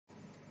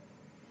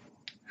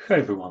Hi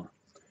everyone,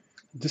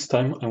 this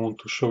time I want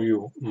to show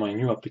you my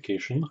new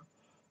application,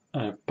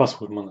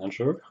 Password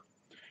Manager,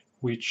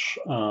 which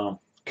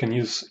can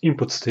use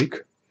InputStick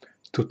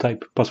to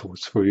type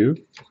passwords for you.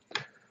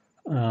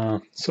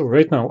 So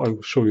right now I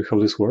will show you how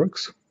this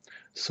works.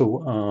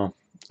 So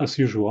as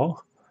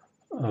usual,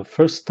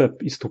 first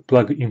step is to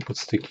plug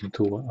InputStick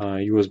into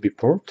a USB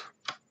port.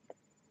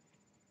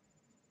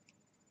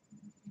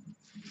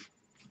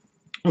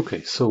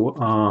 Okay,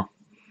 so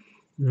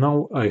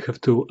now I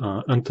have to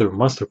enter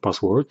master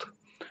password,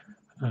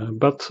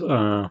 but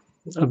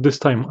at this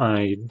time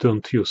I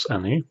don't use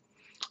any.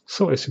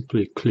 So I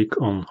simply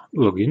click on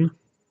Login.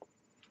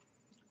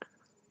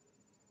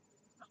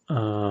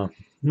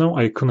 Now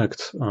I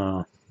connect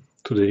to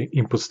the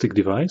InputStick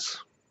device.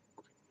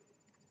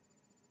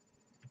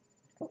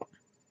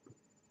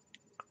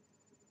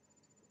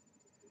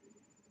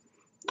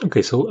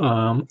 Okay,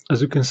 so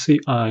as you can see,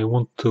 I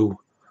want to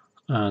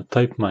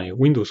type my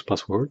Windows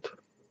password.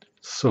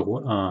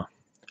 So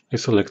I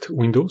select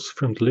Windows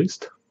from the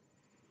list.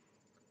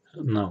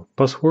 Now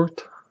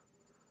password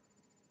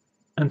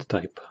and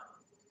type.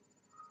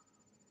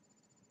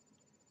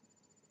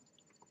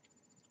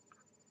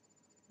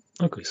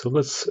 Okay, so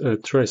let's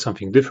try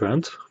something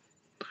different.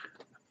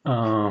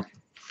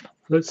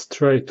 Let's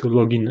try to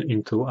log in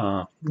into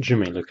a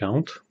Gmail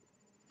account.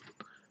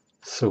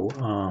 So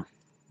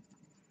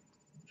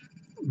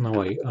now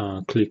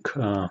I click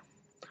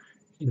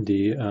in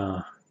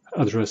the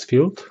address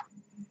field.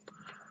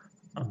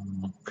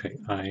 Okay,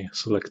 I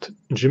select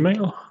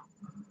Gmail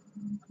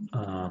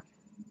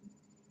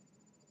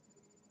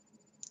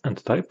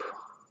and type.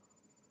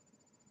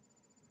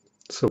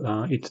 So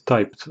it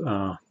typed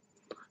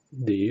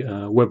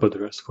the web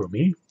address for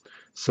me.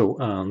 So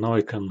now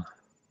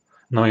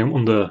I'm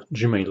on the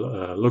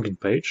Gmail login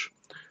page.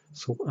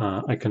 So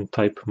I can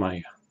type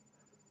my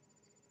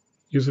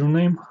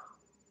username,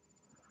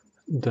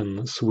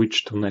 then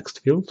switch to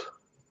next field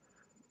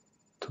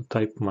to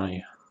type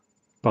my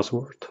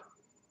password.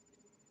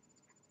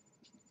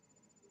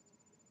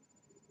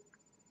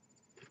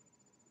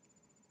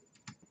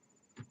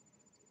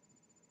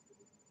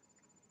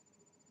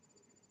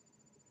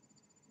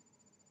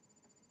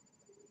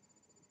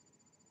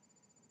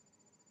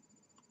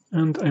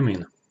 And I'm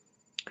in.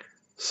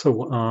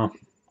 So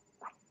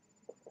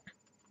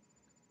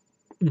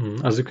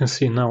as you can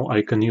see now,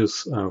 I can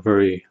use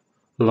very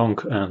long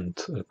and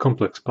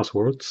complex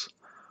passwords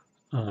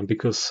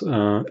because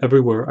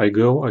everywhere I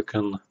go, I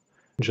can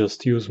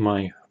just use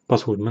my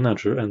password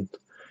manager and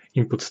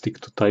InputStick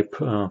to type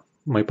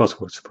my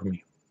passwords for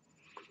me.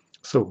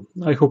 So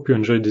I hope you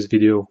enjoyed this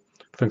video.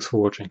 Thanks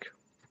for watching.